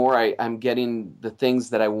 the more I'm getting the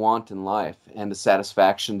things that I want in life and the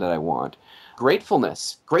satisfaction that I want.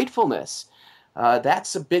 Gratefulness.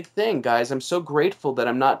 That's a big thing, guys. I'm so grateful that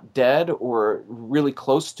I'm not dead or really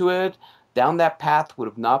close to it. Down that path would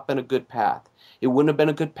have not been a good path. It wouldn't have been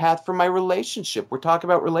a good path for my relationship. We're talking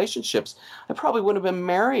about relationships. I probably wouldn't have been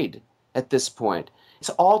married at this point. It's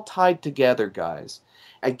all tied together, guys.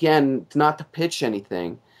 Again, not to pitch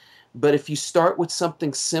anything, but if you start with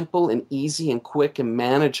something simple and easy and quick and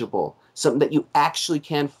manageable, something that you actually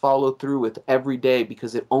can follow through with every day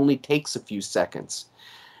because it only takes a few seconds,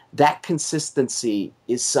 that consistency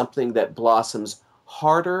is something that blossoms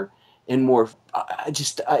harder and more.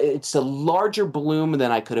 It's a larger bloom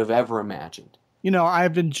than I could have ever imagined.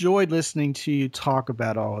 I've enjoyed listening to you talk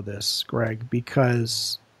about all of this, Greg,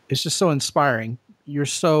 because it's just so inspiring. You're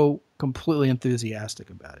so completely enthusiastic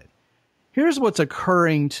about it. Here's what's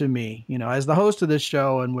occurring to me, as the host of this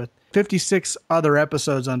show and with 56 other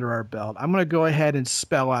episodes under our belt. I'm going to go ahead and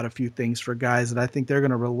spell out a few things for guys that I think they're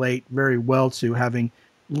going to relate very well to, having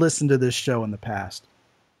listened to this show in the past.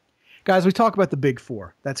 Guys, we talk about the big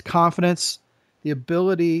four. That's confidence, the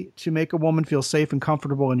ability to make a woman feel safe and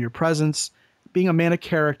comfortable in your presence, being a man of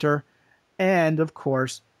character, and, of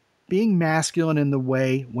course, being masculine in the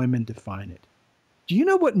way women define it. Do you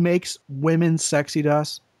know what makes women sexy to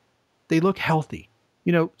us? They look healthy.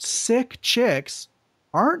 Sick chicks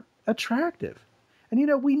aren't attractive.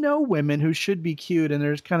 And, we know women who should be cute and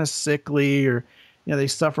they're kind of sickly or, they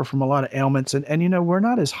suffer from a lot of ailments. And we're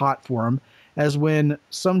not as hot for them as when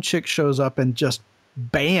some chick shows up and just,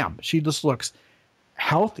 bam, she just looks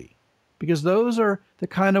healthy. Because those are the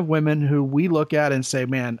kind of women who we look at and say,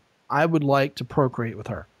 man, I would like to procreate with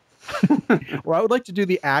her. Or I would like to do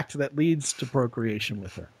the act that leads to procreation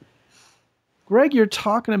with her. Greg, you're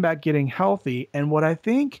talking about getting healthy. And what I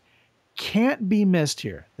think can't be missed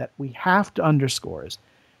here that we have to underscore is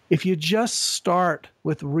if you just start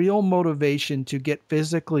with real motivation to get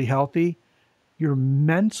physically healthy, your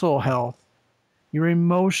mental health, your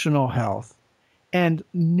emotional health, and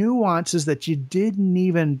nuances that you didn't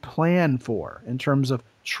even plan for in terms of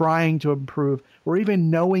trying to improve or even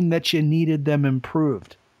knowing that you needed them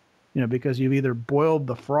improved, because you've either boiled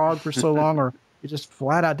the frog for so long or you just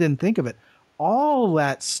flat out didn't think of it. All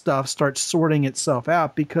that stuff starts sorting itself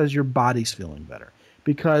out because your body's feeling better,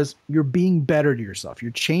 because you're being better to yourself.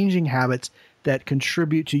 You're changing habits that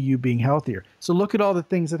contribute to you being healthier. So look at all the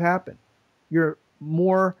things that happen. You're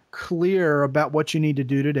more clear about what you need to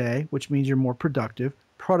do today, which means you're more productive.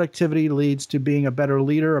 Productivity leads to being a better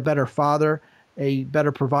leader, a better father, a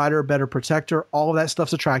better provider, a better protector. All of that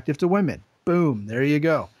stuff's attractive to women. Boom, there you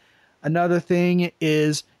go. Another thing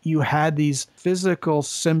is you had these physical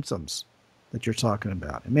symptoms that you're talking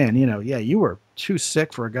about. And man, you were too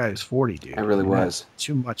sick for a guy who's 40, dude. I really was.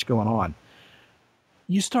 Too much going on.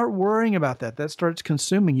 You start worrying about that. That starts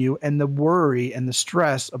consuming you, and the worry and the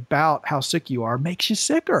stress about how sick you are makes you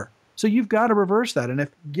sicker. So you've got to reverse that. And if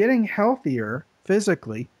getting healthier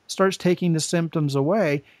physically starts taking the symptoms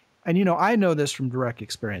away, and I know this from direct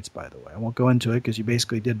experience, by the way. I won't go into it because you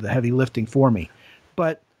basically did the heavy lifting for me.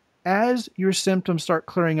 But as your symptoms start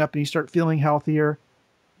clearing up and you start feeling healthier,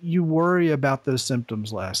 you worry about those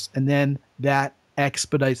symptoms less. And then that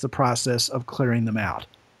expedites the process of clearing them out.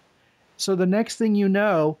 So the next thing you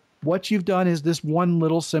know, what you've done is this one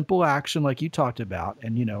little simple action like you talked about.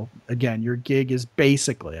 And, again, your gig is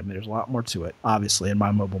basically, there's a lot more to it, obviously, in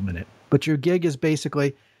my mobile minute. But your gig is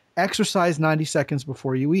basically exercise 90 seconds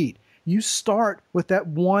before you eat. You start with that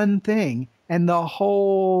one thing and the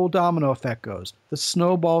whole domino effect goes. The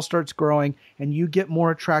snowball starts growing and you get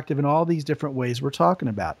more attractive in all these different ways we're talking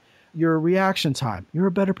about. Your reaction time, you're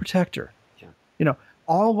a better protector. Yeah.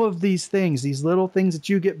 All of these things, these little things that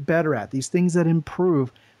you get better at, these things that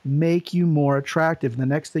improve, make you more attractive. And the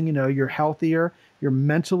next thing you know, you're healthier, you're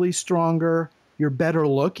mentally stronger, you're better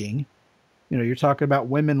looking. You're talking about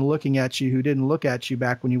women looking at you who didn't look at you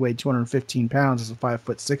back when you weighed 215 pounds as a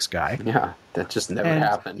 5'6" guy. Yeah, that just never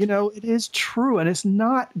happened. It is true. And it's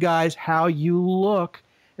not, guys, how you look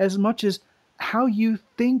as much as how you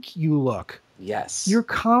think you look. Yes. Your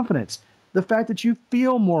confidence, the fact that you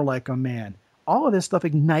feel more like a man. All of this stuff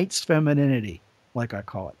ignites femininity, like I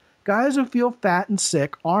call it. Guys who feel fat and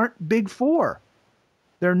sick aren't big four.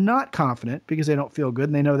 They're not confident because they don't feel good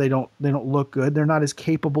and they know they don't look good. They're not as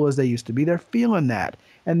capable as they used to be. They're feeling that.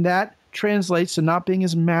 And that translates to not being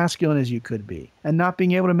as masculine as you could be and not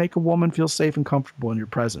being able to make a woman feel safe and comfortable in your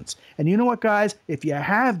presence. And you know what, guys? If you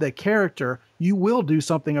have the character, you will do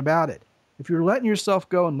something about it. If you're letting yourself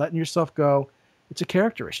go, it's a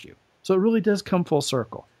character issue. So it really does come full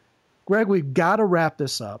circle. Greg, we've got to wrap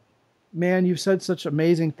this up. Man, you've said such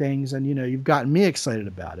amazing things, and you've gotten me excited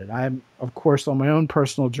about it. I'm, of course, on my own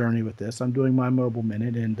personal journey with this. I'm doing my mobile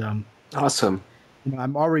minute, and awesome.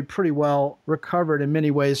 I'm already pretty well recovered in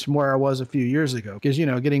many ways from where I was a few years ago. Because,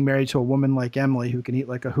 getting married to a woman like Emily who can eat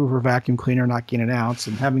like a Hoover vacuum cleaner, not gain an ounce,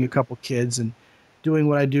 and having a couple kids and doing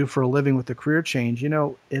what I do for a living with the career change,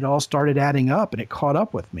 it all started adding up and it caught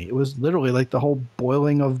up with me. It was literally like the whole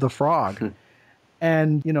boiling of the frog.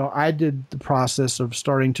 And, I did the process of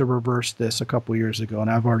starting to reverse this a couple years ago,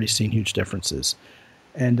 and I've already seen huge differences.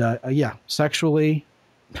 And sexually,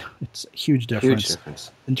 it's a huge difference. Huge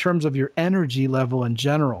difference. In terms of your energy level in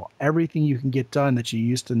general, everything you can get done that you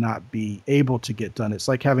used to not be able to get done. It's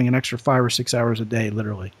like having an extra 5 or 6 hours a day,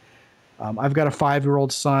 literally. I've got a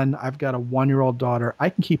 5-year-old son. I've got a 1-year-old daughter.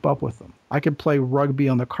 I can keep up with them. I can play rugby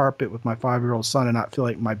on the carpet with my 5-year-old son and not feel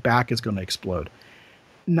like my back is going to explode.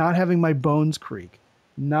 Not having my bones creak.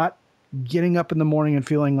 Not getting up in the morning and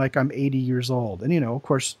feeling like I'm 80 years old. And, of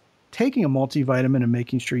course, taking a multivitamin and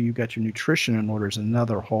making sure you got your nutrition in order is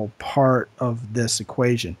another whole part of this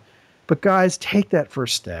equation. But guys, take that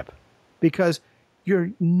first step, because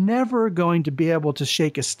you're never going to be able to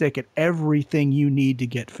shake a stick at everything you need to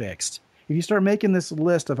get fixed. If you start making this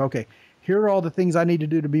list of, okay, here are all the things I need to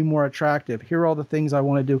do to be more attractive, here are all the things I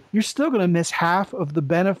want to do, you're still going to miss half of the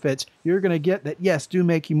benefits you're going to get that, yes, do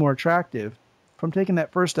make you more attractive from taking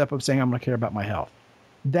that first step of saying, I'm going to care about my health.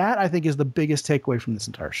 That, I think, is the biggest takeaway from this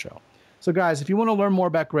entire show. So, guys, if you want to learn more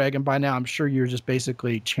about Greg, and by now I'm sure you're just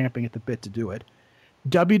basically champing at the bit to do it,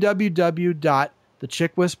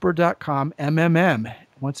 www.thechickwhisperer.com, MMM.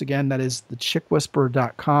 Once again, that is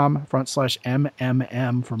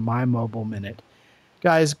thechickwhisperer.com/MMM for My Mobile Minute.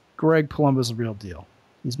 Guys, Greg Palumbo is a real deal.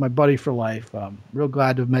 He's my buddy for life. Real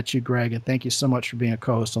glad to have met you, Greg, and thank you so much for being a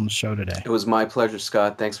co-host on the show today. It was my pleasure,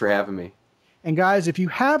 Scott. Thanks for having me. And guys, if you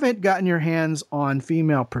haven't gotten your hands on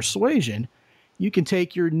Female Persuasion, you can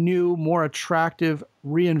take your new, more attractive,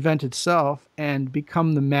 reinvented self and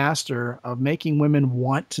become the master of making women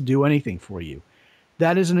want to do anything for you.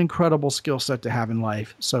 That is an incredible skill set to have in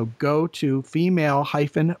life. So go to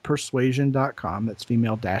female-persuasion.com. That's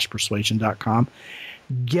female-persuasion.com.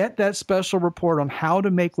 Get that special report on how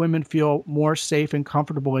to make women feel more safe and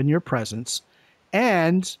comfortable in your presence,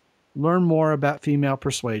 and learn more about Female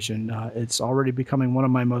Persuasion. It's already becoming one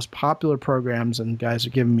of my most popular programs, and guys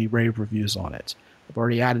are giving me rave reviews on it. I've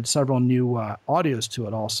already added several new audios to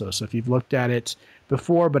it also. So if you've looked at it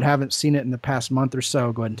before but haven't seen it in the past month or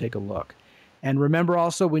so, go ahead and take a look. And remember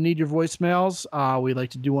also, we need your voicemails. We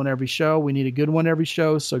like to do one every show. We need a good one every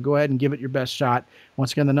show, so go ahead and give it your best shot.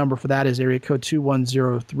 Once again, the number for that is area code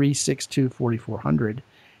 210-362-4400.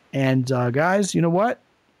 And guys, you know what?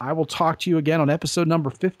 I will talk to you again on episode number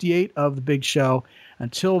 58 of The Big Show.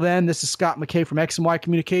 Until then, this is Scott McKay from X&Y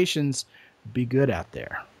Communications. Be good out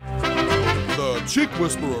there. The Chick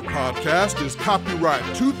Whisperer podcast is copyright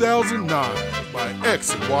 2009 by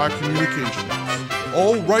X&Y Communications.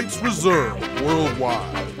 All rights reserved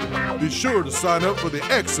worldwide. Be sure to sign up for the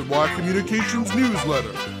X&Y Communications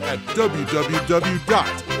newsletter at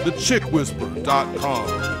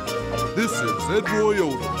www.thechickwhisperer.com. This is Ed Roy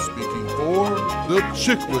Odom speaking for the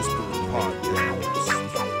Chick Whisperer podcast.